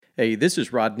Hey, this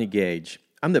is Rodney Gage.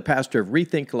 I'm the pastor of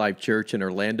Rethink Life Church in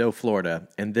Orlando, Florida,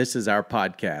 and this is our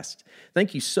podcast.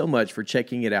 Thank you so much for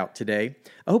checking it out today.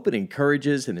 I hope it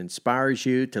encourages and inspires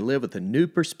you to live with a new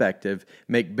perspective,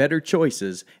 make better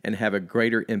choices, and have a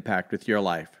greater impact with your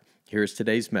life. Here's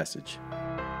today's message.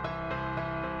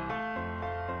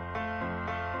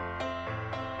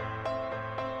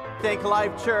 Rethink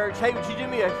Life Church. Hey, would you do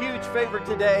me a huge favor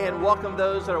today and welcome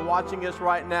those that are watching us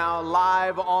right now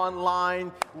live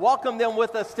online. Welcome them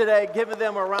with us today. Give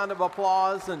them a round of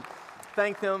applause and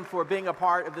thank them for being a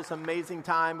part of this amazing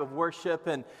time of worship.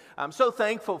 And I'm so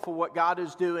thankful for what God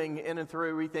is doing in and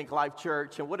through Rethink Life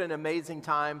Church, and what an amazing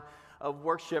time of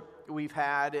worship we've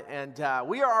had. And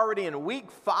we are already in week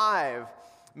 5.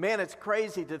 Man, it's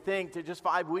crazy to think that just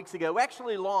 5 weeks ago, we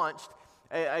actually launched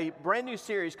a brand new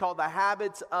series called The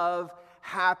Habits of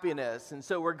Happiness. And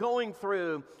so we're going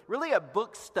through really a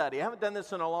book study. I haven't done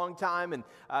this in a long time, and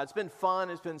it's been fun.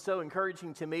 It's been so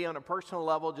encouraging to me on a personal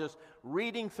level, just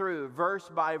reading through verse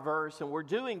by verse. And we're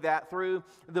doing that through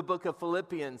the book of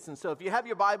Philippians. And so if you have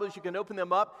your Bibles, you can open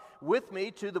them up with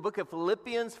me to the book of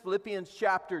Philippians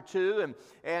chapter 2.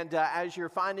 And as you're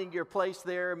finding your place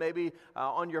there, maybe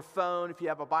on your phone, if you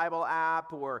have a Bible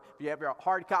app, or if you have your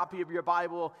hard copy of your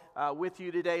Bible with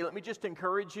you today, let me just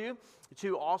encourage you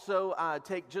to also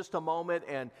take just a moment,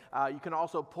 and you can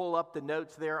also pull up the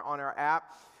notes there on our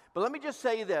app. But let me just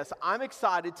say this. I'm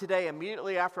excited today,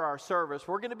 immediately after our service,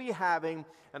 we're going to be having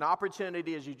an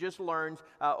opportunity, as you just learned,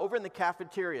 over in the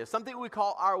cafeteria, something we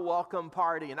call our welcome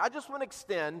party. And I just want to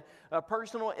extend a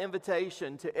personal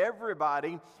invitation to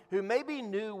everybody who may be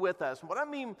new with us. What I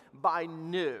mean by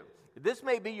new, this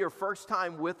may be your first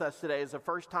time with us today as a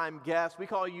first-time guest. We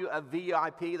call you a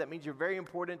VIP. That means you're very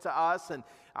important to us, and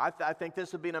I think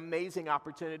this would be an amazing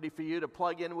opportunity for you to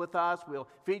plug in with us. We'll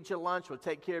feed you lunch. We'll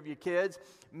take care of your kids.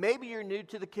 Maybe you're new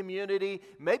to the community.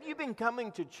 Maybe you've been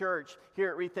coming to church here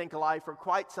at Rethink Life for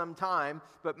quite some time,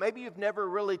 but maybe you've never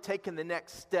really taken the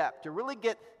next step to really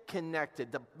get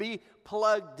connected, to be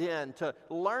plugged in, to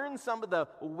learn some of the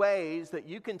ways that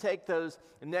you can take those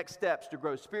next steps to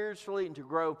grow spiritually and to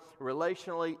grow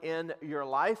relationally in your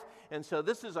life. And so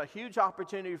this is a huge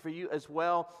opportunity for you as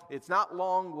well. It's not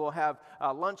long. We'll have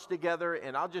lunch together,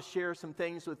 and I'll just share some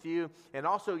things with you. And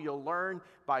also you'll learn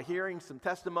by hearing some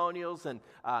testimonials and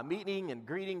meeting and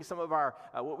greeting some of our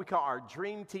what we call our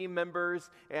dream team members,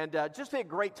 and just a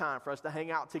great time for us to hang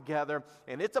out together.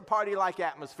 And it's a party-like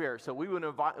atmosphere, so we want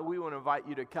to invite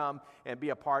you to come and be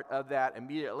a part of that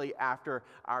immediately after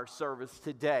our service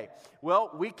today.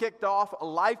 Well, we kicked off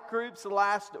life groups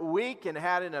last week and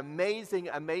had an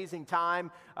amazing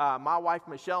time. My wife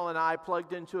Michelle and I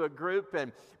plugged into a group,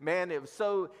 and man, it was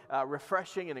so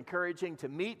refreshing and encouraging to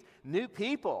meet new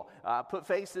people, put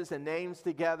faces and names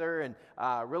together, and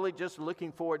really just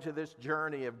looking forward to this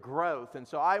journey of growth. And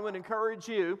so I would encourage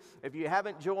you, if you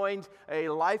haven't joined a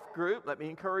life group, let me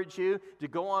encourage you to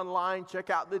go online, check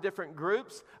out the different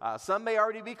groups. Some may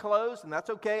already be closed, and that's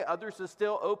okay. Others are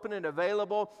still open and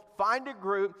available. Find a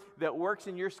group that works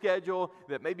in your schedule,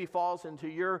 that maybe falls into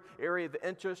your area of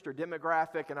interest or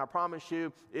demographic, and I promise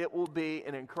you it will be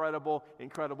an incredible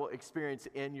experience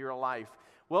in your life.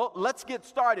 Well, let's get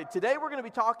started. Today we're going to be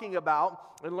talking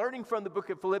about and learning from the book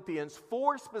of Philippians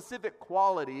 4 specific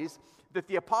qualities that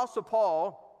the Apostle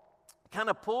Paul kind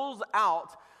of pulls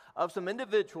out of some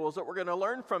individuals that we're going to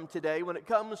learn from today when it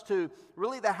comes to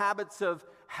really the habits of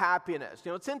happiness. You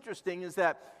know, what's interesting is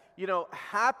that,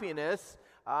 happiness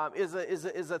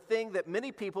is a thing that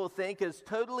many people think is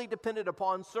totally dependent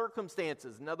upon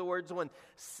circumstances. In other words,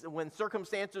 when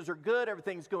circumstances are good,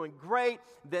 everything's going great,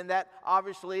 then that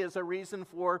obviously is a reason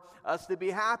for us to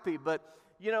be happy. But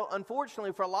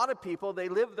unfortunately for a lot of people, they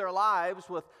live their lives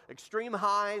with extreme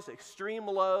highs, extreme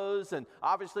lows, and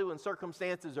obviously when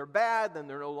circumstances are bad, then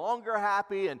they're no longer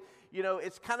happy. And,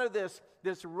 it's kind of this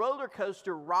roller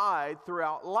coaster ride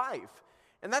throughout life.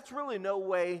 And that's really no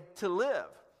way to live.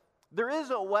 There is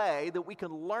a way that we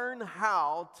can learn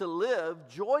how to live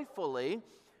joyfully,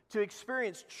 to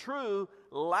experience true,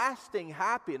 lasting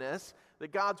happiness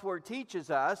that God's Word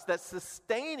teaches us, that's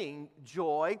sustaining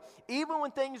joy, even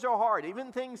when things are hard,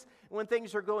 even when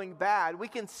things are going bad, we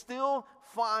can still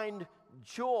find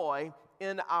joy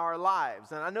in our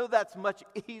lives. And I know that's much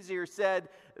easier said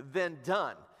than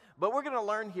done. But we're going to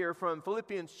learn here from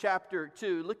Philippians chapter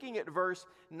 2, looking at verse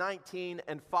 19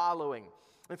 and following.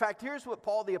 In fact, here's what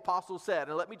Paul the Apostle said.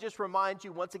 And let me just remind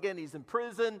you, once again, he's in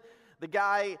prison. The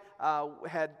guy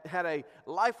had a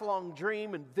lifelong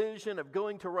dream and vision of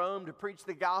going to Rome to preach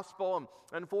the gospel. And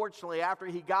unfortunately, after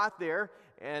he got there,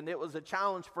 and it was a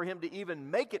challenge for him to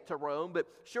even make it to Rome, but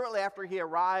shortly after he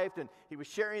arrived and he was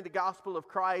sharing the gospel of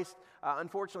Christ,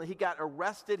 unfortunately, he got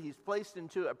arrested. He's placed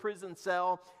into a prison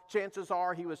cell. Chances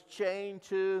are he was chained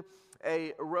to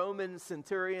a Roman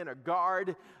centurion, a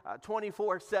guard,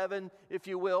 24/7, if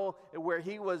you will, where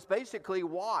he was basically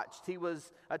watched. He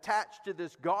was attached to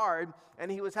this guard, and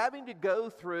he was having to go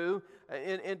through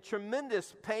in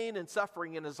tremendous pain and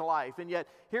suffering in his life. And yet,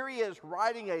 here he is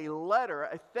writing a letter,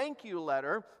 a thank you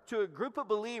letter, to a group of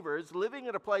believers living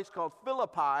in a place called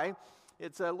Philippi.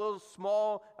 It's a little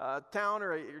small town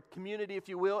or a community, if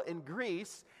you will, in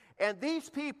Greece. And these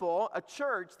people, a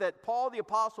church that Paul the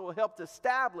Apostle helped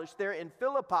establish there in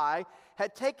Philippi,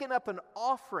 had taken up an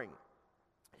offering.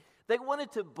 They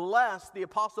wanted to bless the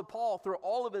Apostle Paul through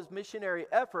all of his missionary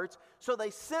efforts, so they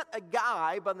sent a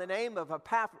guy by the name of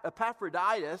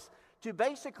Epaphroditus to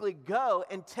basically go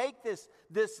and take this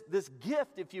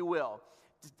gift, if you will,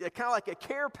 kind of like a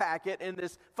care packet and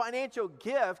this financial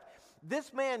gift.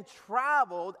 This man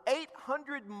traveled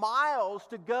 800 miles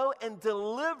to go and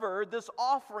deliver this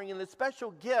offering and this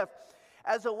special gift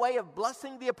as a way of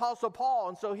blessing the Apostle Paul.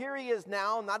 And so here he is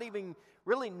now, not even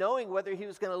really knowing whether he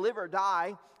was going to live or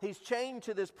die. He's chained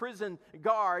to this prison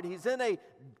guard. He's in a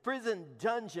prison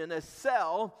dungeon, a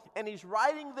cell, and he's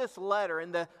writing this letter.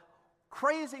 And the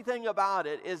crazy thing about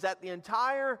it is that the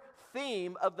entire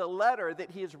theme of the letter that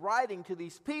he is writing to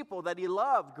these people that he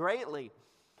loved greatly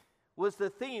was the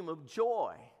theme of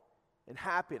joy and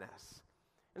happiness.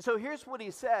 And so here's what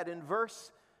he said in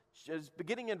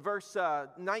beginning in verse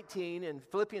 19 in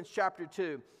Philippians chapter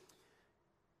 2.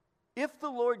 If the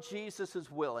Lord Jesus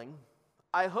is willing,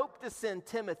 I hope to send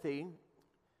Timothy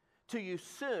to you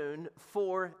soon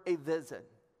for a visit.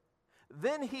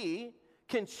 Then he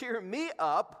can cheer me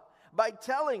up by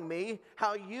telling me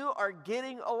how you are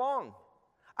getting along.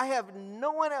 I have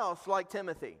no one else like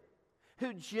Timothy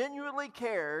who genuinely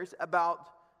cares about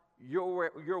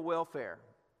your welfare.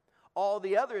 All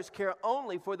the others care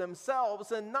only for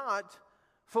themselves and not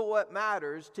for what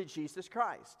matters to Jesus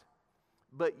Christ.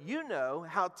 But you know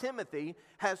how Timothy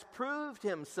has proved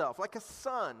himself like a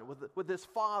son with his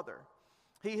father.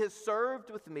 He has served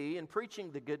with me in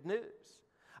preaching the good news.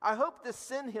 I hope to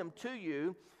send him to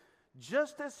you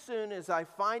just as soon as I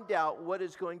find out what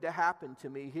is going to happen to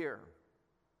me here.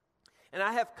 And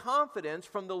I have confidence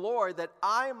from the Lord that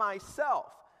I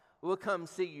myself will come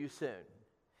see you soon.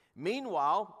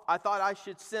 Meanwhile, I thought I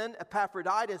should send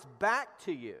Epaphroditus back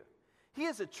to you. He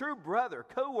is a true brother,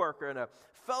 co-worker, and a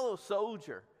fellow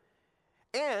soldier.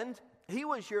 And he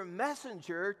was your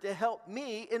messenger to help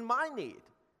me in my need.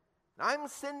 I'm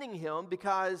sending him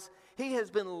because he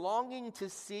has been longing to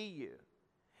see you.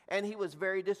 And he was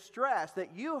very distressed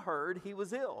that you heard he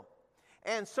was ill.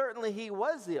 And certainly he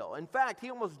was ill. In fact, he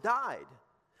almost died.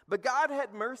 But God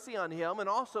had mercy on him and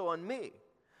also on me,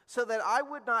 so that I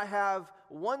would not have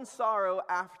one sorrow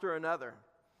after another.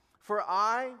 For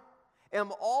I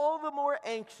am all the more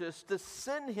anxious to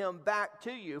send him back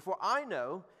to you, for I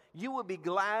know you will be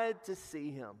glad to see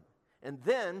him. And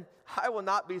then I will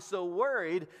not be so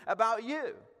worried about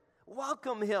you.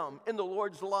 Welcome him in the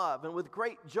Lord's love and with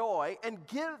great joy, and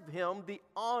give him the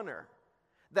honor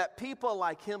that people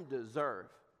like him deserve.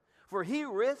 For he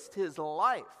risked his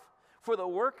life for the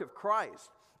work of Christ,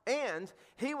 and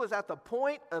he was at the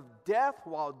point of death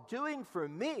while doing for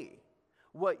me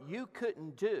what you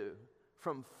couldn't do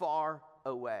from far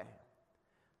away.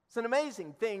 It's an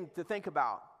amazing thing to think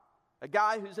about. A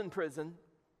guy who's in prison,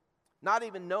 not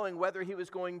even knowing whether he was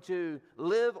going to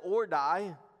live or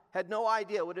die, had no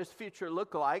idea what his future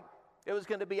looked like. It was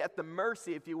going to be at the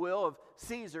mercy, if you will, of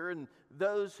Caesar and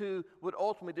those who would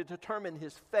ultimately determine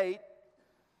his fate.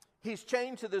 He's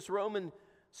chained to this Roman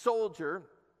soldier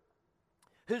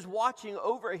who's watching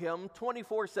over him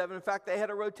 24/7. In fact, they had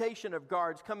a rotation of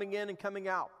guards coming in and coming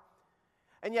out.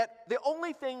 And yet, the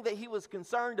only thing that he was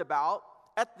concerned about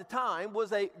at the time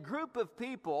was a group of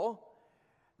people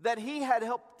that he had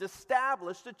helped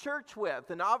establish the church with.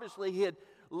 And obviously, he had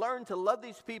learned to love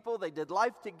these people. They did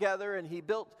life together, and he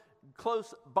built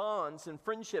close bonds and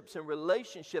friendships and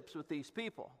relationships with these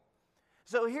people.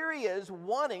 So here he is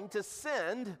wanting to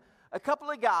send a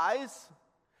couple of guys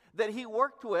that he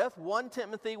worked with, one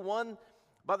Timothy, one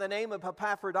by the name of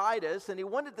Epaphroditus, and he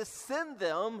wanted to send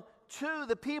them to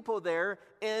the people there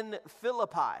in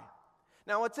Philippi.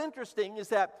 Now what's interesting is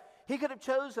that he could have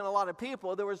chosen a lot of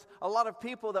people. There was a lot of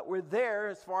people that were there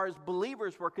as far as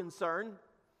believers were concerned.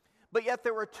 But yet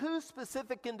there were two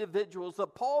specific individuals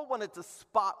that Paul wanted to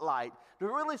spotlight to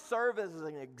really serve as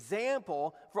an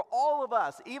example for all of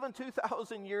us, even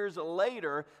 2,000 years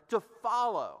later, to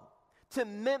follow, to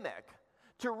mimic,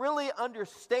 to really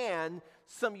understand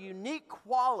some unique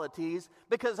qualities.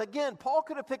 Because again, Paul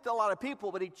could have picked a lot of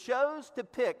people, but he chose to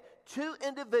pick two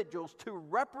individuals to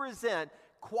represent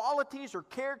qualities or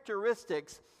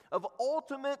characteristics of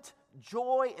ultimate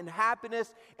joy and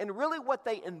happiness, and really what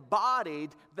they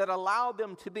embodied that allowed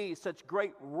them to be such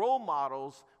great role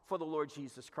models for the Lord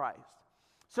Jesus Christ.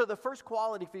 So the first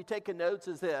quality, if you're taking notes,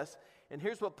 is this, and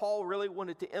here's what Paul really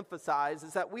wanted to emphasize,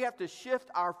 is that we have to shift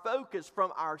our focus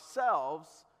from ourselves,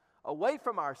 away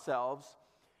from ourselves,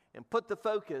 and put the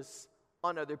focus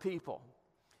on other people.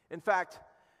 In fact,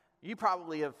 you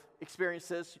probably have experienced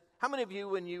this. How many of you,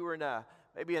 when you were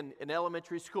maybe in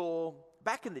elementary school,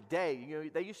 back in the day,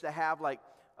 they used to have like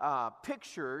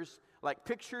pictures, like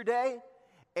picture day,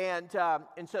 and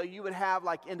so you would have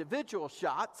like individual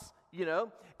shots,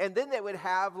 and then they would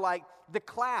have like the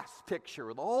class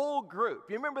picture, the whole group.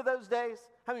 You remember those days?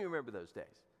 How many remember those days?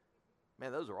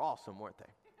 Man, those were awesome, weren't they?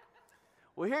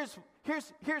 Well, here's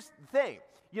the thing.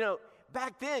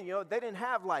 Back then, they didn't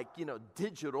have like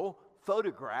digital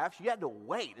photographs. You had to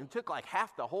wait, and it took like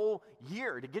half the whole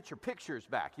year to get your pictures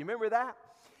back. You remember that?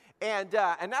 And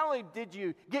not only did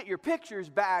you get your pictures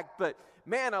back, but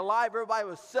man alive, everybody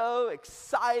was so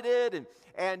excited.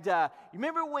 And you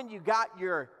remember when you got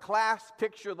your class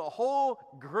picture, the whole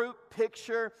group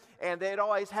picture, and they'd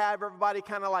always have everybody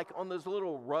kind of like on those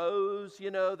little rows,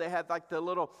 they had like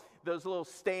those little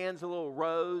stands, the little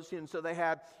rows, and so they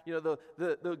had,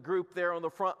 the group there on the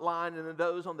front line, and then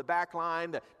those on the back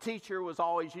line. The teacher was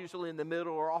always usually in the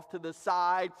middle or off to the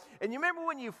side. And you remember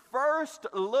when you first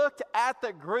looked at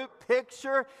the group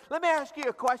picture? Let me ask you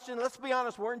a question. Let's be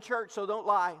honest, we're in church, so don't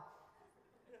lie.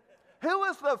 Who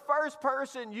was the first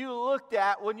person you looked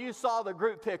at when you saw the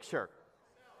group picture?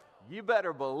 You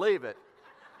better believe it.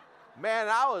 Man,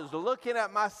 I was looking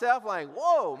at myself like,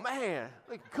 whoa, man,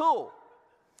 looking cool.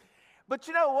 But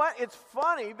you know what? It's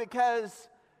funny because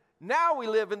now we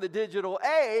live in the digital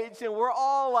age, and we're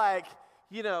all like,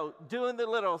 doing the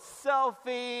little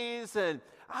selfies. And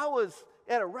I was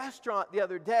at a restaurant the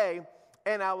other day,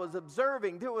 and I was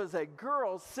observing there was a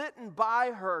girl sitting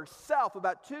by herself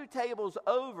about 2 tables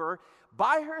over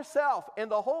by herself,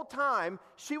 and the whole time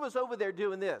she was over there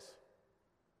doing this.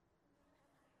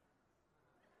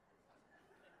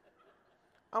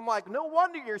 I'm like, no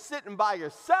wonder you're sitting by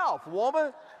yourself,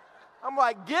 woman. I'm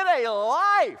like, get a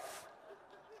life.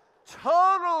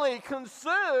 Totally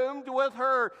consumed with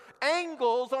her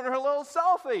angles on her little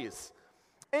selfies.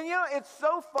 And it's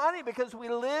so funny because we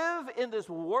live in this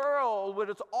world where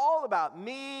it's all about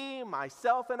me,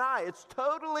 myself, and I. It's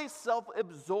totally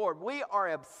self-absorbed. We are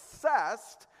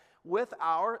obsessed with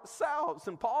ourselves.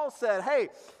 And Paul said, hey,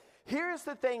 here's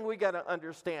the thing we got to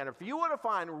understand. If you want to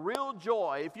find real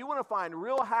joy, if you want to find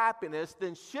real happiness,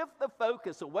 then shift the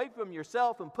focus away from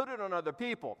yourself and put it on other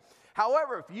people.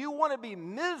 However, if you want to be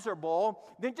miserable,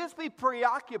 then just be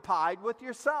preoccupied with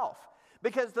yourself.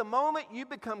 Because the moment you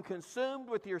become consumed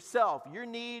with yourself, your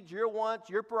needs, your wants,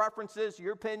 your preferences,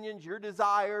 your opinions, your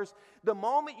desires, the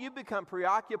moment you become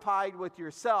preoccupied with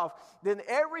yourself, then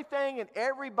everything and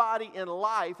everybody in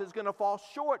life is going to fall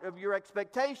short of your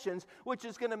expectations, which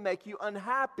is going to make you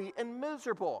unhappy and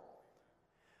miserable.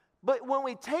 But when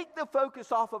we take the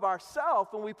focus off of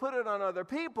ourselves and we put it on other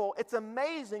people, it's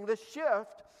amazing the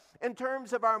shift in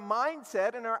terms of our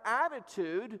mindset and our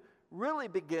attitude really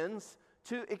begins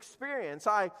to experience.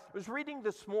 I was reading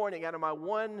this morning out of my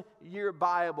 1-year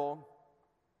Bible,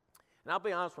 and I'll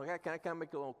be honest with you, can I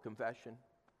make a little confession?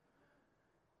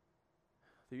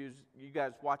 You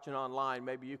guys watching online,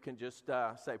 maybe you can just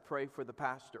say, pray for the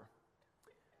pastor.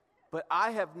 But I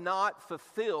have not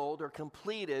fulfilled or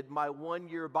completed my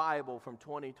 1-year Bible from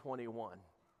 2021.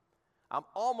 I'm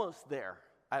almost there.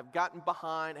 I've gotten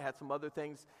behind, I had some other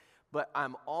things, but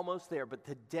I'm almost there. But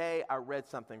today I read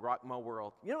something, rocked my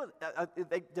world.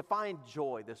 They define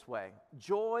joy this way.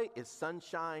 Joy is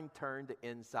sunshine turned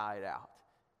inside out.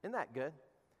 Isn't that good?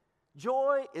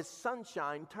 Joy is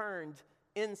sunshine turned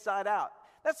inside out.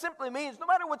 That simply means no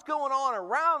matter what's going on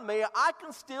around me, I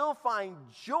can still find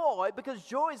joy because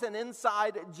joy is an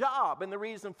inside job. And the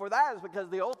reason for that is because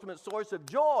the ultimate source of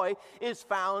joy is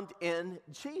found in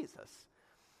Jesus.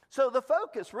 So the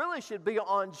focus really should be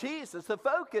on Jesus. The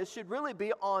focus should really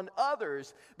be on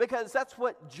others because that's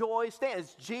what joy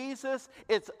stands. It's Jesus,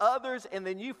 it's others, and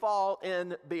then you fall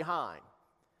in behind.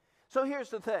 So here's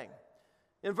the thing.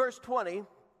 In verse 20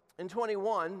 and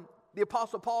 21, the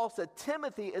Apostle Paul said,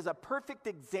 Timothy is a perfect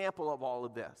example of all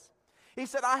of this. He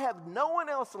said, I have no one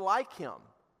else like him.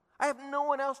 I have no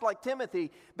one else like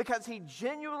Timothy because he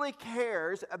genuinely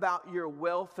cares about your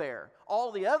welfare.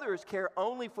 All the others care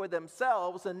only for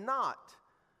themselves and not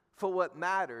for what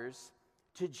matters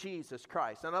to Jesus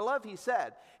Christ. And I love he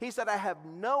said, I have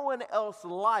no one else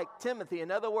like Timothy.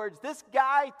 In other words, this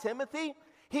guy, Timothy,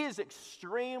 he is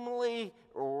extremely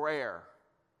rare.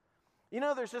 You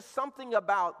know, there's just something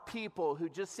about people who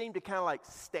just seem to kind of like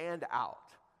stand out.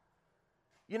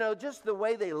 You know, just the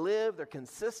way they live, they're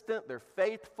consistent, they're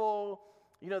faithful.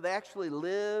 You know, they actually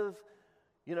live,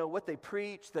 you know, what they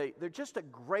preach. They're just a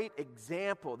great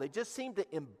example. They just seem to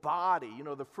embody, you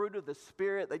know, the fruit of the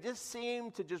Spirit. They just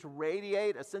seem to just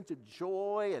radiate a sense of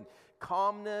joy and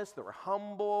calmness. They're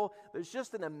humble. There's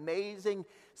just an amazing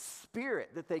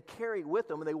spirit that they carry with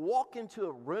them. When they walk into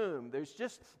a room, there's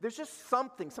just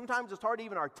something. Sometimes it's hard to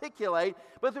even articulate,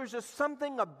 but there's just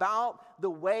something about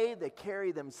the way they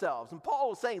carry themselves. And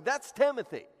Paul was saying, that's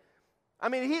Timothy. I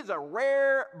mean, he's a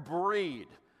rare breed.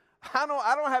 I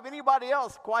don't have anybody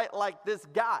else quite like this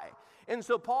guy. And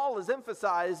so Paul is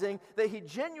emphasizing that he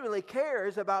genuinely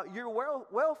cares about your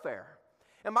welfare.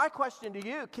 And my question to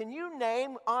you, can you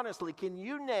name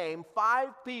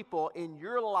 5 people in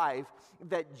your life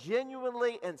that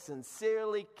genuinely and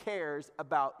sincerely cares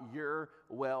about your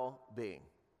well-being?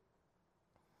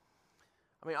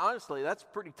 I mean, honestly, that's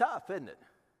pretty tough, isn't it?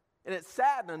 And it's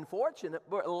sad and unfortunate,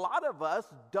 but a lot of us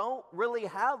don't really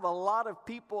have a lot of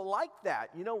people like that.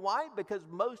 You know why? Because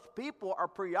most people are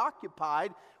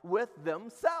preoccupied with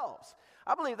themselves.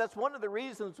 I believe that's one of the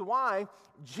reasons why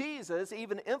Jesus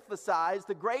even emphasized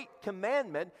the great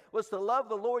commandment was to love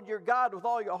the Lord your God with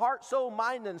all your heart, soul,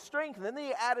 mind, and strength. And then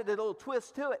he added a little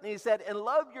twist to it, and he said, and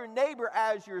love your neighbor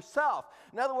as yourself.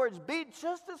 In other words, be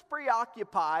just as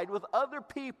preoccupied with other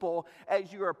people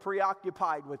as you are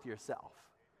preoccupied with yourself.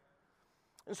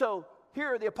 And so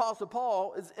here the Apostle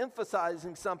Paul is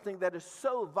emphasizing something that is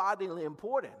so vitally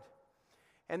important.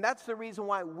 And that's the reason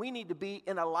why we need to be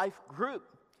in a life group.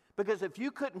 Because if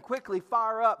you couldn't quickly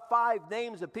fire up 5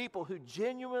 names of people who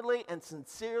genuinely and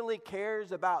sincerely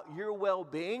cares about your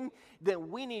well-being, then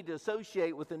we need to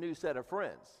associate with a new set of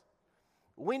friends.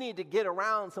 We need to get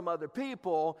around some other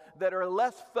people that are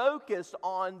less focused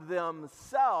on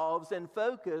themselves and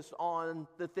focused on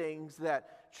the things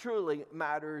that truly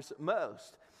matters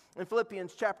most. In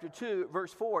Philippians chapter 2,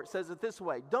 verse 4, it says it this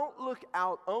way, don't look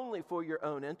out only for your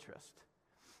own interest,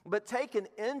 but take an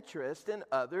interest in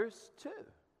others too.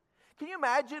 Can you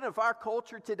imagine if our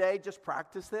culture today just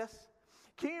practiced this?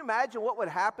 Can you imagine what would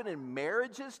happen in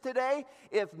marriages today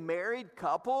if married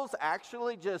couples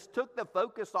actually just took the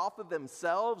focus off of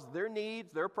themselves, their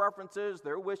needs, their preferences,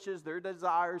 their wishes, their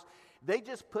desires? They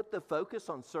just put the focus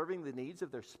on serving the needs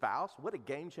of their spouse. What a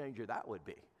game changer that would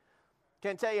be.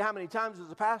 Can't tell you how many times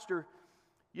as a pastor,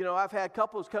 you know, I've had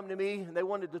couples come to me and they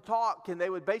wanted to talk and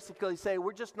they would basically say,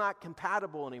 we're just not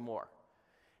compatible anymore.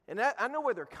 And I know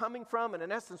where they're coming from, and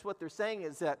in essence what they're saying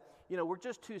is that, you know, we're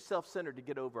just too self-centered to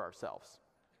get over ourselves.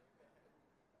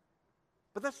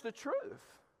 But that's the truth.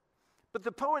 But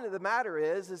the point of the matter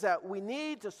is that we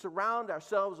need to surround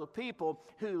ourselves with people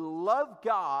who love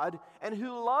God and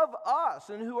who love us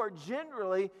and who are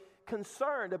generally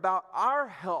concerned about our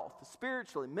health,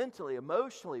 spiritually, mentally,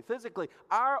 emotionally, physically,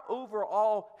 our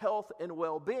overall health and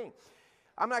well-being.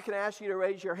 I'm not going to ask you to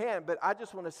raise your hand, but I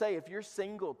just want to say if you're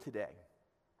single today,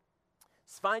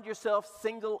 find yourself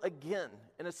single again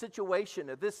in a situation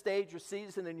at this stage or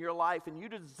season in your life, and you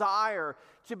desire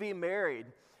to be married.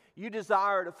 You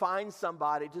desire to find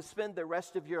somebody to spend the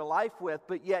rest of your life with,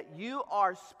 but yet you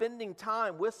are spending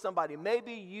time with somebody.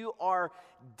 Maybe you are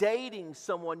dating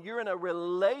someone. You're in a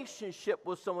relationship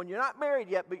with someone. You're not married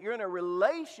yet, but you're in a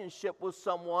relationship with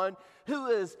someone who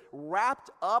is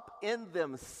wrapped up in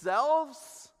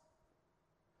themselves.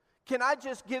 Can I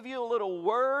just give you a little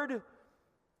word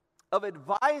of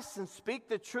advice and speak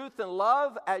the truth in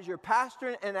love as your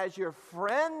pastor and as your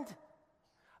friend?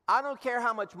 I don't care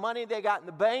how much money they got in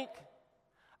the bank.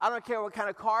 I don't care what kind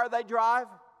of car they drive.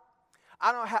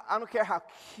 I don't care how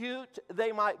cute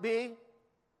they might be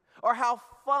or how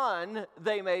fun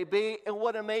they may be and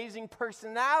what amazing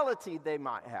personality they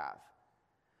might have.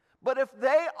 But if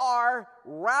they are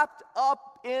wrapped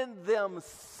up in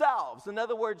themselves, in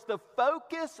other words, the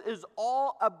focus is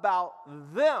all about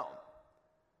them.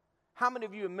 How many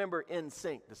of you remember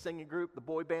NSYNC, the singing group, the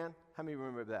boy band? How many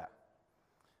remember that?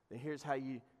 Then here's how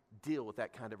you deal with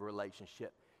that kind of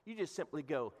relationship. You just simply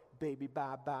go, baby,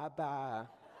 bye, bye, bye.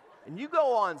 And you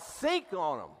go on sync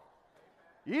on them.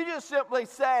 You just simply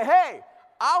say, hey,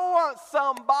 I want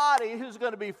somebody who's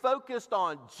going to be focused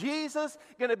on Jesus,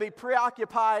 going to be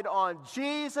preoccupied on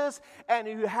Jesus, and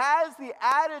who has the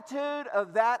attitude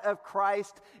of that of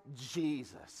Christ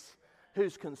Jesus,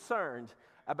 who's concerned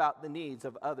about the needs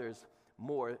of others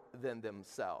more than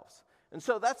themselves. And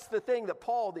so that's the thing that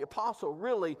Paul, the apostle,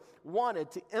 really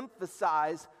wanted to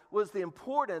emphasize, was the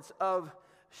importance of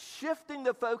shifting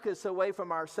the focus away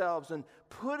from ourselves and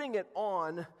putting it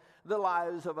on the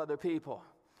lives of other people.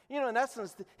 You know, in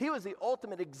essence, he was the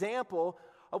ultimate example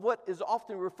of what is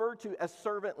often referred to as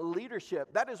servant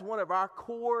leadership. That is one of our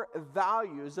core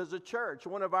values as a church.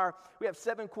 We have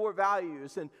 7 core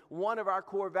values, and one of our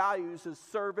core values is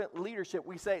servant leadership.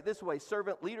 We say it this way: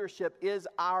 servant leadership is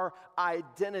our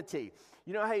identity.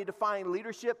 You know how you define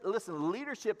leadership? Listen,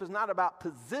 leadership is not about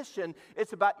position,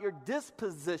 it's about your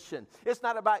disposition. It's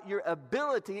not about your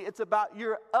ability, it's about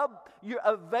your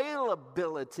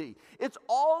availability. It's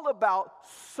all about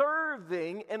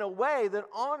serving in a way that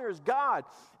honors God,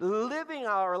 living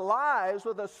our lives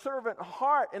with a servant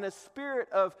heart and a spirit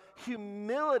of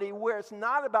humility where it's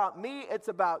not about me, it's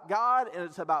about God, and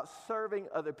it's about serving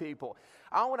other people.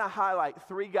 I want to highlight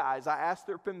 3 guys. I asked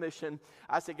their permission.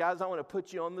 I said, guys, I want to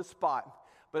put you on the spot.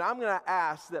 But I'm going to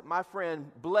ask that my friend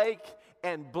Blake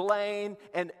and Blaine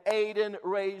and Aiden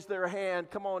raise their hand.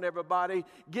 Come on, everybody.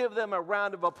 Give them a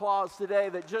round of applause today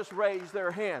that just raised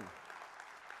their hand.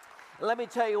 Let me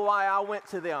tell you why I went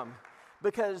to them.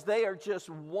 Because they are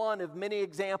just one of many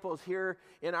examples here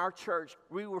in our church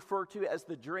we refer to as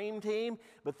the Dream Team.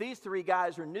 But these 3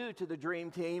 guys are new to the Dream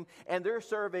Team, and they're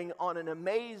serving on an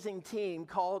amazing team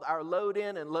called our Load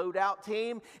In and Load Out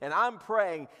team. And I'm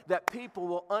praying that people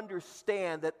will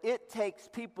understand that it takes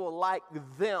people like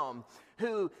them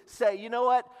who say, you know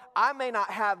what, I may not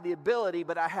have the ability,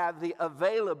 but I have the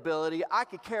availability. I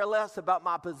could care less about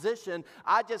my position.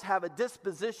 I just have a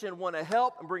disposition, want to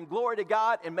help and bring glory to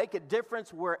God and make a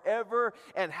difference wherever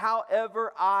and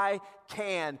however I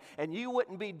can. And you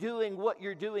wouldn't be doing what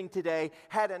you're doing today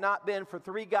had it not been for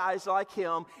 3 guys like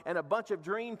him and a bunch of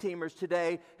Dream Teamers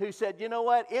today who said, you know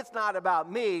what, it's not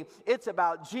about me, it's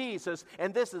about Jesus,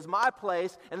 and this is my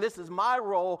place, and this is my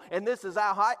role, and this is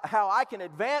how I can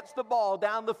advance the ball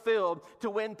down the field to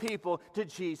win people to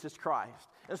Jesus Christ.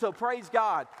 And so praise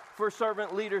God for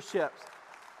servant leadership,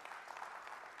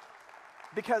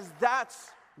 because that's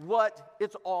what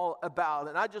it's all about.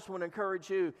 And I just want to encourage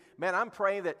you, man, I'm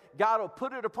praying that God will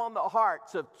put it upon the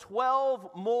hearts of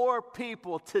 12 more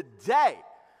people today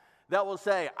that will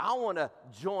say, I want to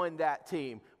join that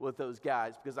team with those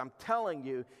guys, because I'm telling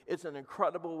you, it's an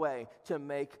incredible way to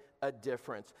make a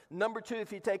difference. Number 2,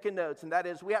 if you're taking notes, and that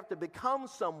is we have to become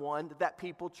someone that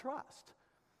people trust.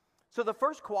 So the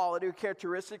first quality or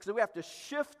characteristic is that we have to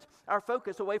shift our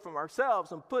focus away from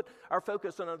ourselves and put our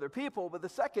focus on other people. But the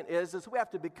second is we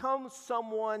have to become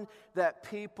someone that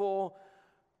people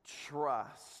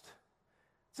trust.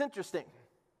 It's interesting.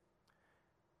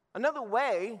 Another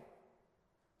way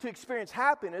to experience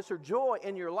happiness or joy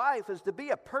in your life is to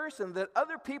be a person that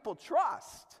other people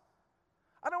trust.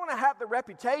 I don't want to have the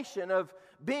reputation of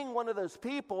being one of those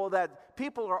people that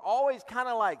people are always kind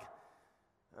of like,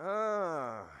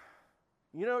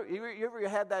 you know, you ever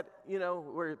had that, you know,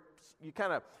 where you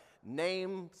kind of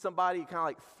name somebody, you kind of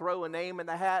like throw a name in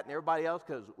the hat and everybody else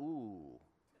goes, ooh.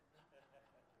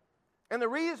 And the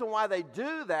reason why they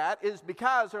do that is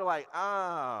because they're like, they're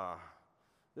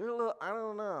a little, I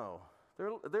don't know.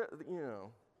 They're you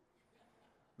know,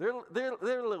 they're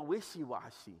a little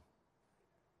wishy-washy.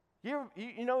 You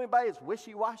know anybody that's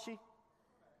wishy-washy?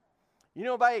 You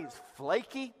know anybody that's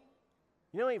flaky?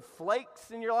 You know any flakes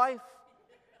in your life?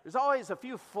 There's always a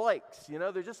few flakes, you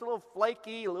know. They're just a little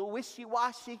flaky, a little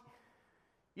wishy-washy.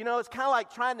 You know, it's kind of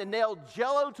like trying to nail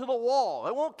Jell-O to the wall.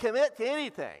 It won't commit to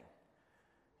anything.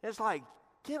 It's like,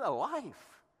 get a life.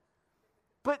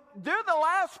 But they're the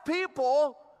last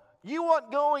people you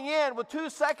want going in with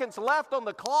 2 seconds left on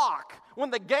the clock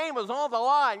when the game is on the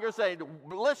line. You're saying,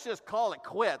 let's just call it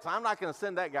quits. I'm not going to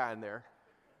send that guy in there.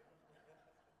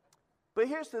 But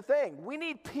here's the thing. We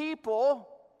need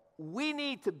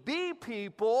to be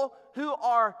people who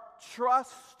are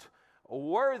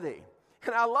trustworthy.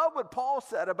 And I love what Paul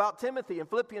said about Timothy in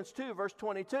Philippians 2, verse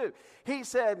 22. He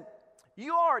said,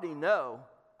 you already know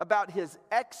about his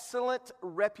excellent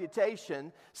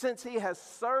reputation, since he has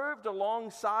served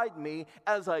alongside me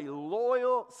as a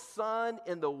loyal son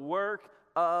in the work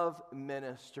of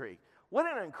ministry. What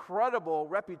an incredible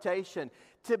reputation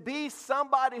to be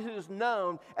somebody who's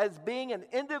known as being an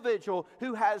individual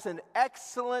who has an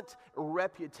excellent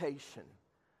reputation.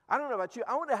 I don't know about you.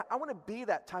 I want to be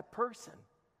that type of person.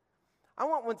 I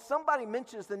want, when somebody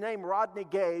mentions the name Rodney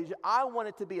Gage, I want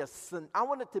it to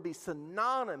be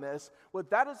synonymous with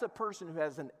that is a person who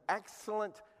has an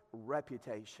excellent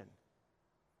reputation.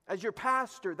 As your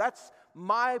pastor, that's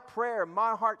my prayer,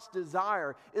 my heart's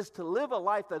desire is to live a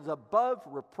life that is above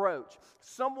reproach.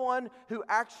 Someone who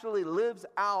actually lives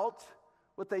out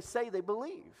what they say they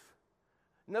believe.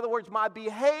 In other words, my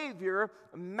behavior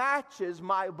matches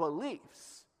my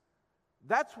beliefs.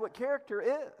 That's what character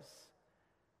is.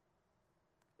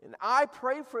 And I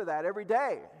pray for that every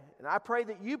day. And I pray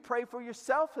that you pray for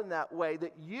yourself in that way,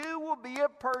 that you will be a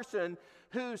person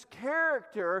whose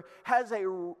character has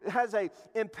a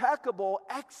impeccable,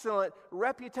 excellent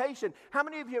reputation. How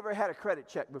many of you ever had a credit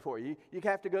check before? You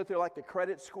have to go through like the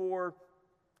credit score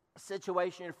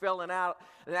situation. You're filling out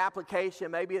an application.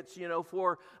 Maybe it's,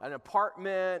 for an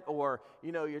apartment, or,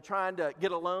 you're trying to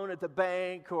get a loan at the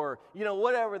bank, or,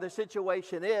 whatever the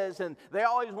situation is. And they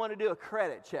always want to do a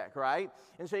credit check, right?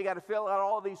 And so you got to fill out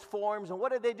all these forms. And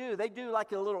what do? They do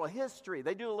like a little history.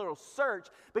 They do a little search,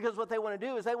 because what they want to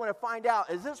do is they want to find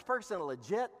out, is this person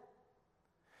legit?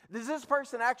 Does this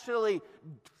person actually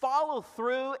follow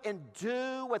through and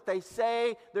do what they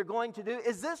say they're going to do?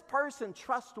 Is this person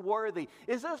trustworthy?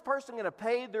 Is this person going to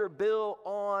pay their bill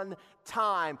on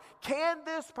time? Can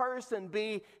this person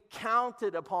be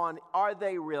counted upon? Are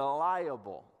they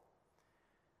reliable?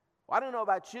 Well, I don't know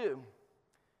about you,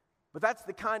 but that's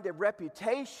the kind of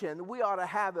reputation we ought to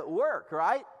have at work,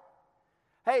 right?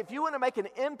 Hey, if you want to make an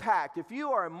impact, if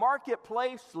you are a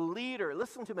marketplace leader,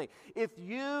 listen to me. If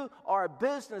you are a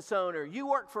business owner, you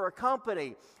work for a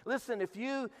company, listen, if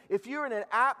you're in an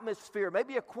atmosphere,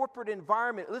 maybe a corporate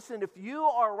environment, listen, if you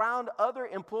are around other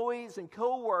employees and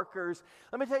coworkers,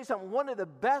 let me tell you something, one of the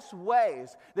best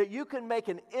ways that you can make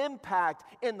an impact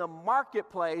in the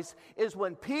marketplace is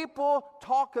when people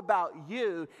talk about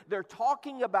you, they're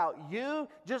talking about you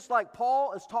just like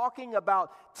Paul is talking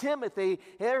about Timothy.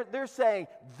 They're saying,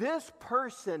 this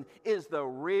person is the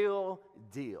real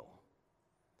deal.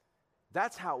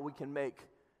 That's how we can make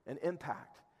an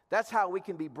impact. That's how we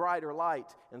can be brighter light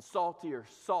and saltier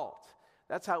salt.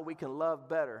 That's how we can love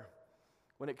better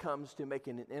when it comes to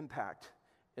making an impact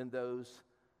in those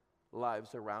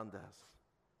lives around us.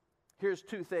 Here's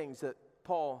two things that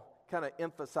Paul kind of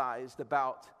emphasized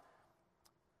about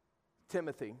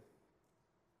Timothy.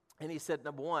 And he said,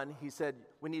 number one, he said,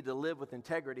 we need to live with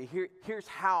integrity. Here's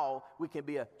how we can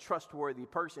be a trustworthy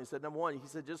person. He said, number one, he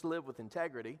said, just live with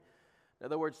integrity. In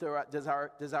other words, does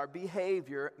our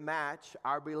behavior match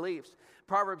our beliefs?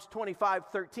 Proverbs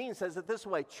 25:13 says it this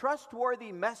way,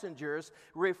 trustworthy messengers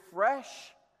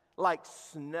refresh like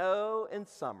snow in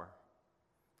summer.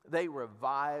 They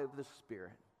revive the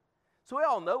spirit. So we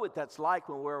all know what that's like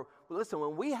when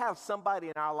when we have somebody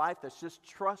in our life that's just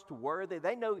trustworthy,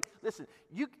 they know, listen,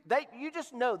 you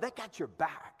just know they got your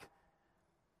back.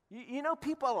 You know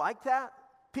people like that?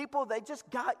 People, they just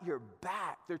got your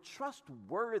back. They're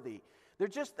trustworthy.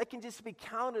 They can just be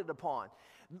counted upon.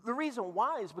 The reason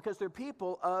why is because they're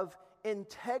people of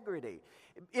integrity.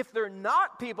 If they're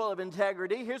not people of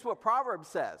integrity, here's what Proverbs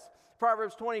says.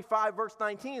 Proverbs 25, verse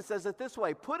 19 says it this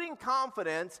way, putting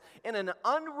confidence in an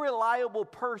unreliable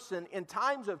person in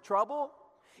times of trouble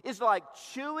is like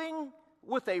chewing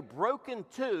with a broken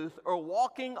tooth or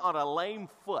walking on a lame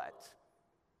foot.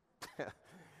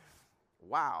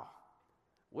 Wow.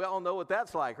 We all know what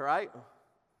that's like, right?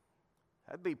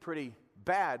 That'd be pretty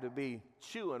bad to be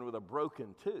chewing with a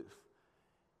broken tooth.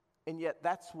 And yet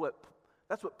that's what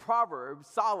Proverbs,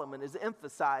 Solomon is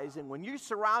emphasizing. When you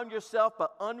surround yourself by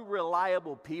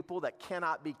unreliable people that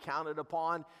cannot be counted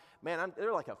upon, man,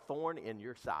 they're like a thorn in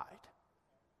your side.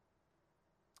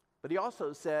 But he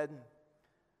also said,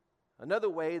 another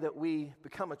way that we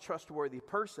become a trustworthy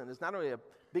person is not only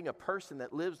being a person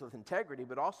that lives with integrity,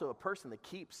 but also a person that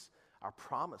keeps our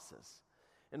promises.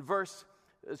 In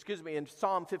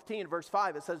Psalm 15, verse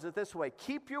 5, it says it this way,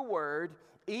 keep your word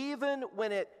even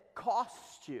when it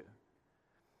costs you.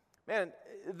 Man,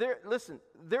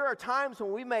 there are times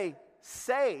when we may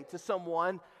say to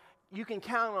someone, you can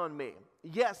count on me.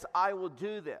 Yes, I will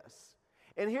do this.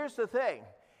 And here's the thing.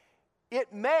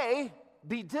 It may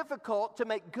be difficult to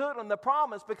make good on the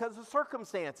promise because of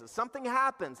circumstances. Something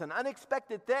happens, an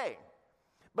unexpected thing.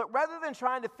 But rather than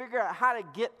trying to figure out how to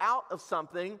get out of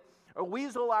something or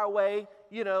weasel our way,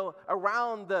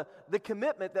 around the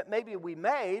commitment that maybe we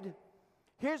made,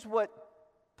 here's what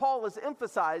Paul is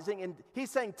emphasizing, and he's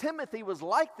saying Timothy was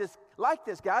like this,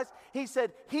 guys. He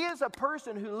said he is a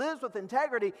person who lives with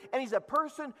integrity, and he's a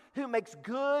person who makes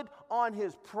good on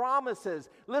his promises.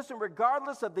 Listen,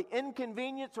 regardless of the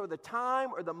inconvenience or the time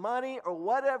or the money or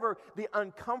whatever the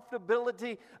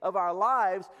uncomfortability of our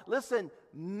lives, listen,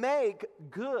 make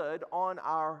good on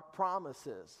our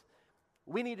promises.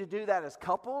 We need to do that as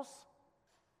couples,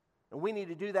 and we need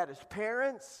to do that as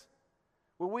parents,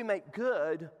 where we make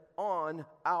good on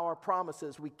our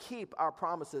promises. We keep our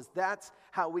promises. That's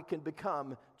how we can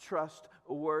become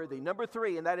trustworthy. Number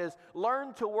 3, and that is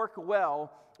learn to work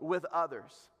well with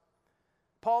others.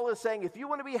 Paul is saying if you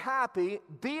want to be happy,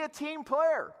 be a team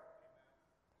player.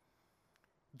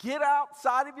 Get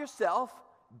outside of yourself,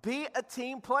 be a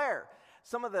team player.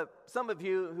 Some of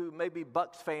you who may be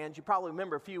Bucs fans, you probably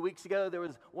remember a few weeks ago there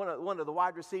was one of the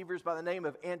wide receivers by the name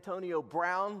of Antonio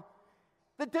Brown.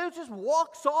 The dude just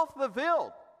walks off the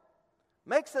field,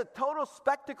 makes a total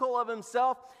spectacle of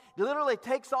himself. He literally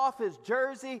takes off his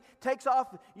jersey, takes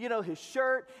off, his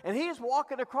shirt, and he's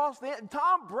walking across the end.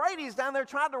 Tom Brady's down there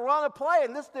trying to run a play,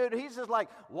 and this dude, he's just like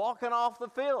walking off the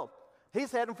field.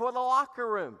 He's heading for the locker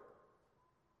room.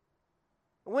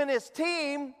 When his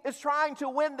team is trying to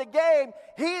win the game,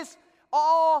 he's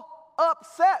all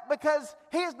upset because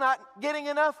he's not getting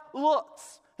enough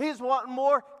looks. He's wanting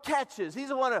more catches.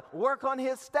 He's wanting to work on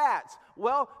his stats.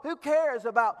 Well, who cares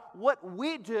about what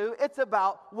we do? It's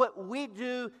about what we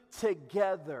do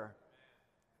together.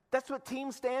 That's what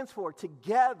team stands for.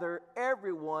 Together,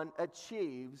 everyone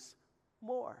achieves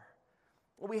more.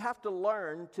 We have to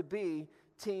learn to be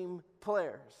team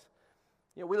players.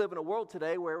 We live in a world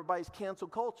today where everybody's cancel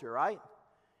culture, right?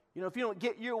 If you don't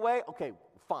get your way, okay,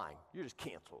 fine. You're just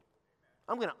canceled.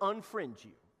 I'm going to unfriend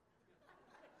you.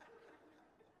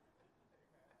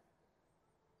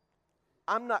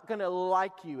 I'm not going to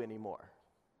like you anymore.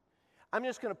 I'm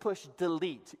just going to push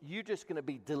delete. You're just going to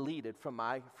be deleted from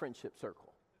my friendship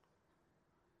circle.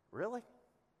 Really?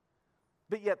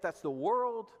 But yet that's the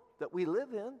world that we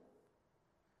live in.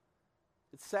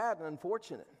 It's sad and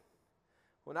unfortunate.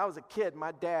 When I was a kid,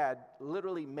 my dad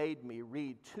literally made me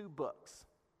read 2 books.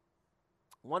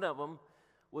 One of them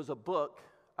was a book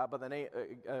by the name,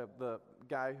 the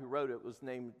guy who wrote it was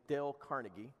named Dale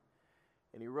Carnegie.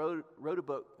 And he wrote a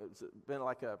book. It's been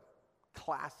like a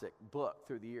classic book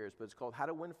through the years, but it's called How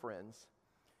to Win Friends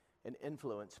and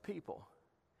Influence People.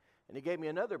 And he gave me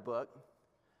another book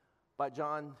by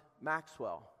John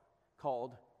Maxwell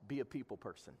called Be a People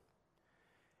Person.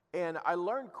 And I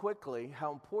learned quickly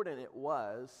how important it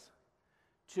was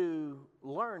to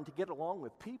learn to get along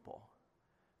with people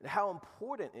and how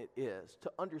important it is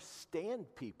to understand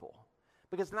people,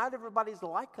 because not everybody's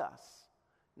like us.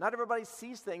 Not everybody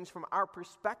sees things from our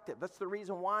perspective. That's the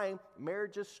reason why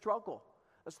marriages struggle.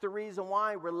 That's the reason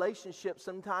why relationships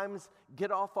sometimes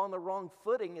get off on the wrong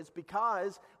footing, is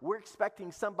because we're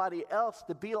expecting somebody else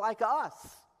to be like us.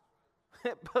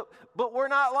 but we're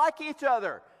not like each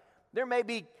other. There may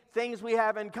be things we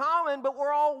have in common, but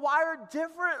we're all wired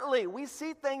differently. We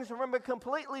see things from a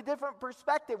completely different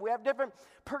perspective. We have different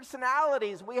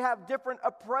personalities. We have different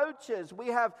approaches. We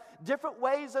have different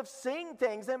ways of seeing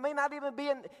things. It may not even be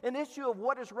an issue of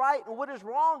what is right and what is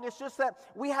wrong. It's just that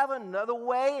we have another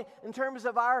way in terms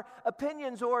of our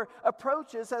opinions or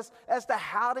approaches as to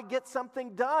how to get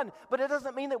something done. But it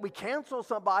doesn't mean that we cancel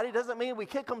somebody. It doesn't mean we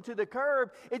kick them to the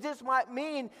curb. It just might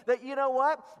mean that,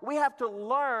 we have to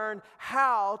learn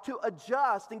how to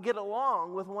adjust and get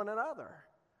along with one another.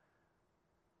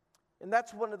 And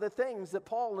that's one of the things that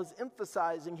Paul is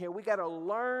emphasizing here. We got to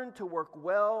learn to work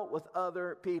well with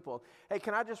other people. Hey,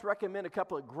 can I just recommend a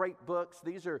couple of great books?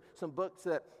 These are some books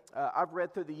that I've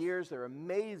read through the years. They're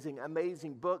amazing,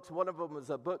 amazing books. One of them is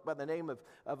a book by the name of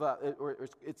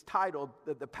it's titled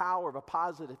The Power of a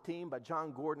Positive Team by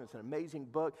John Gordon. It's an amazing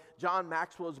book. John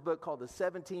Maxwell's book called The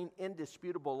 17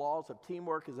 Indisputable Laws of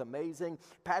Teamwork is amazing.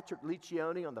 Patrick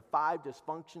Lencioni on the 5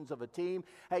 Dysfunctions of a Team.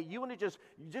 Hey, you want to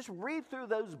just read through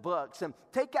those books and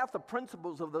take out the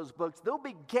principles of those books. They'll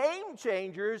be game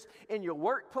changers in your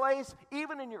workplace,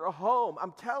 even in your home.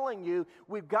 I'm telling you,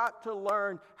 we've got to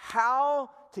learn how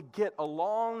to get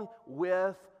along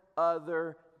with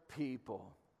other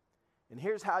people. And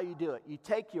here's how you do it. You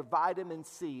take your vitamin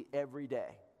C every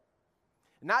day.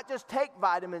 Not just take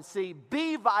vitamin C,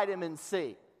 be vitamin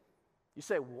C. You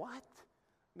say, what?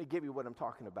 Let me give you what I'm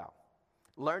talking about.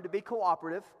 Learn to be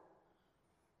cooperative.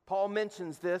 Paul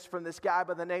mentions this from this guy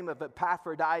by the name of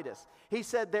Epaphroditus. He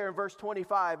said there in verse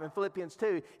 25 in Philippians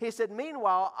 2, he said,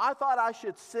 "Meanwhile, I thought I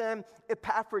should send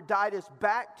Epaphroditus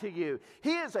back to you.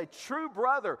 He is a true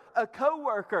brother, a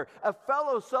co-worker, a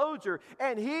fellow soldier,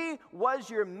 and he was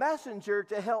your messenger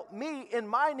to help me in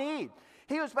my need."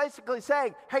 He was basically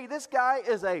saying, hey, this guy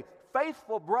is a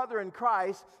faithful brother in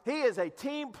Christ. He is a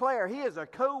team player. He is a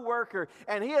co-worker,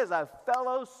 and he is a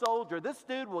fellow soldier. This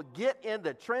dude will get in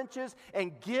the trenches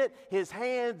and get his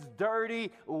hands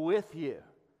dirty with you.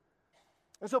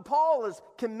 And so Paul is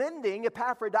commending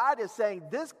Epaphroditus, saying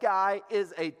this guy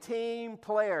is a team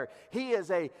player. He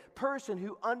is a person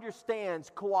who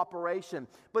understands cooperation.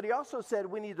 But he also said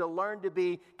we need to learn to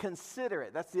be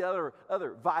considerate. That's the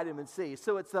other vitamin C.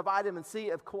 So it's the vitamin C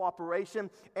of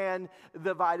cooperation and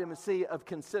the vitamin C of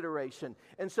consideration.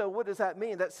 And so what does that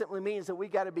mean? That simply means that we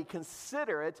got to be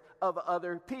considerate of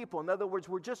other people. In other words,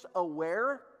 we're just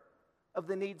aware of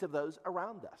the needs of those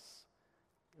around us.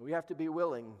 We have to be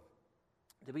willing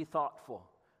to be thoughtful.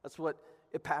 That's what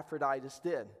Epaphroditus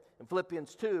did. In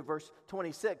Philippians 2, verse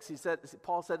 26,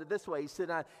 Paul said it this way. He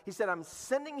said, "I'm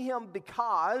sending him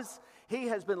because he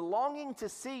has been longing to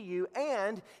see you,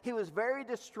 and he was very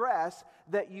distressed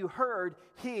that you heard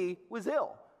he was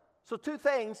ill." So two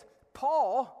things.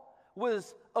 Paul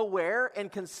was aware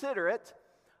and considerate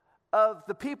of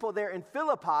the people there in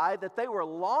Philippi, that they were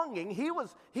longing. He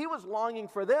was longing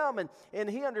for them, and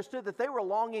he understood that they were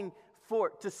longing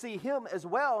to see him as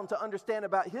well and to understand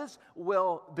about his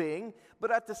well-being. But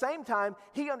at the same time,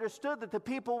 he understood that the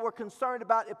people were concerned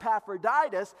about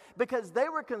Epaphroditus because they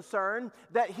were concerned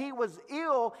that he was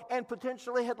ill and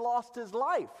potentially had lost his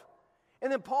life.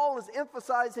 And then Paul is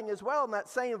emphasizing as well in that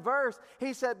same verse,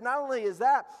 he said, not only is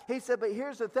that, he said, but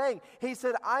here's the thing. He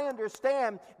said, I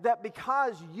understand that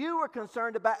because you were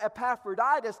concerned about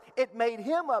Epaphroditus, it made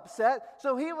him upset,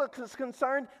 so he was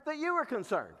concerned that you were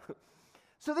concerned.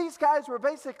 So these guys were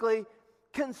basically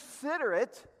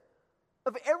considerate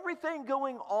of everything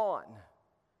going on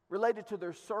related to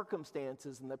their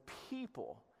circumstances and the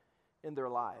people in their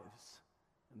lives.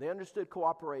 And they understood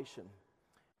cooperation,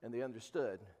 and they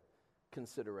understood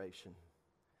consideration.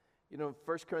 You know, in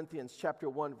 1 Corinthians chapter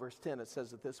 1, verse 10, it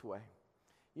says it this way.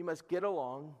 You must get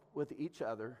along with each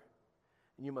other,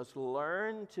 and you must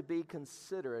learn to be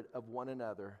considerate of one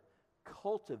another,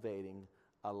 cultivating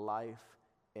a life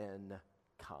in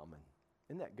common.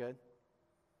 Isn't that good?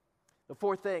 The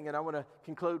fourth thing, and I want to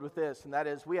conclude with this, and that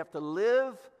is we have to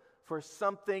live for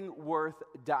something worth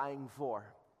dying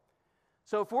for.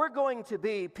 So if we're going to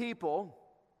be people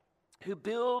who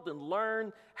build and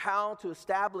learn how to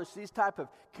establish these type of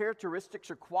characteristics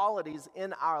or qualities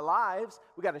in our lives,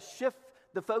 we got to shift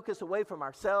the focus away from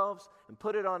ourselves and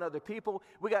put it on other people.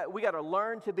 We got to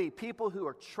learn to be people who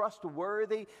are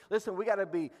trustworthy. Listen, we got to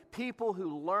be people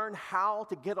who learn how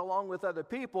to get along with other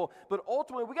people, but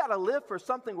ultimately we got to live for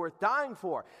something worth dying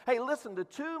for. Hey, listen, the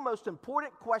two most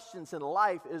important questions in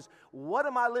life is what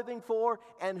am I living for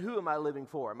and who am I living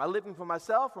for? Am I living for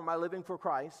myself or am I living for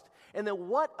Christ? And then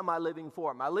what am I living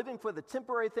for? Am I living for the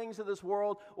temporary things of this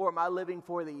world or am I living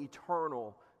for the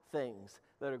eternal things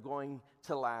that are going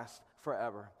to last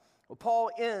forever? Well, Paul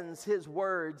ends his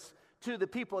words to the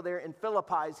people there in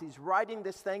Philippi as he's writing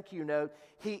this thank you note.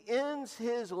 He ends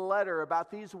his letter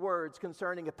about these words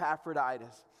concerning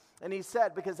Epaphroditus. And he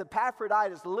said, because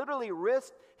Epaphroditus literally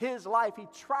risked his life, he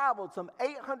traveled some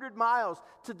 800 miles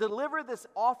to deliver this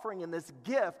offering and this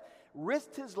gift,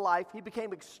 risked his life. He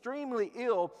became extremely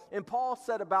ill. And Paul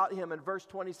said about him in verse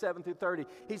 27 through 30,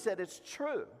 he said, it's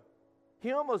true.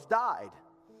 He almost died.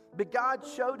 But God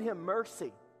showed him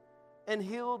mercy and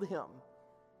healed him.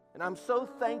 And I'm so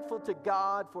thankful to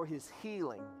God for his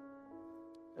healing,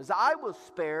 as I was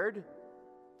spared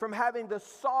from having the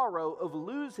sorrow of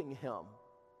losing him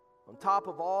on top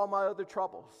of all my other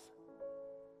troubles.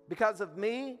 Because of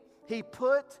me, he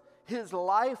put his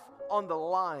life on the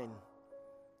line,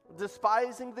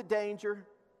 despising the danger,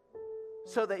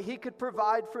 so that he could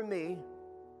provide for me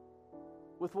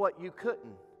with what you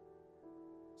couldn't,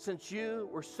 since you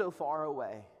were so far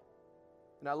away.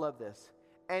 And I love this.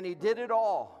 And he did it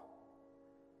all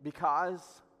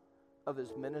because of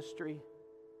his ministry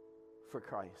for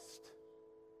Christ.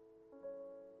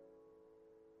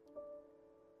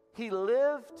 He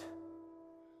lived,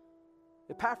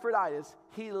 Epaphroditus,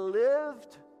 he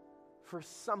lived for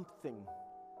something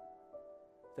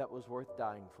that was worth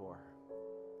dying for.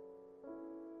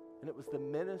 And it was the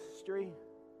ministry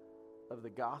of the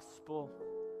gospel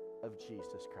of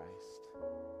Jesus Christ.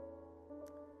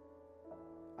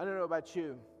 I don't know about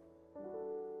you,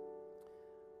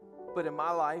 but in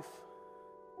my life,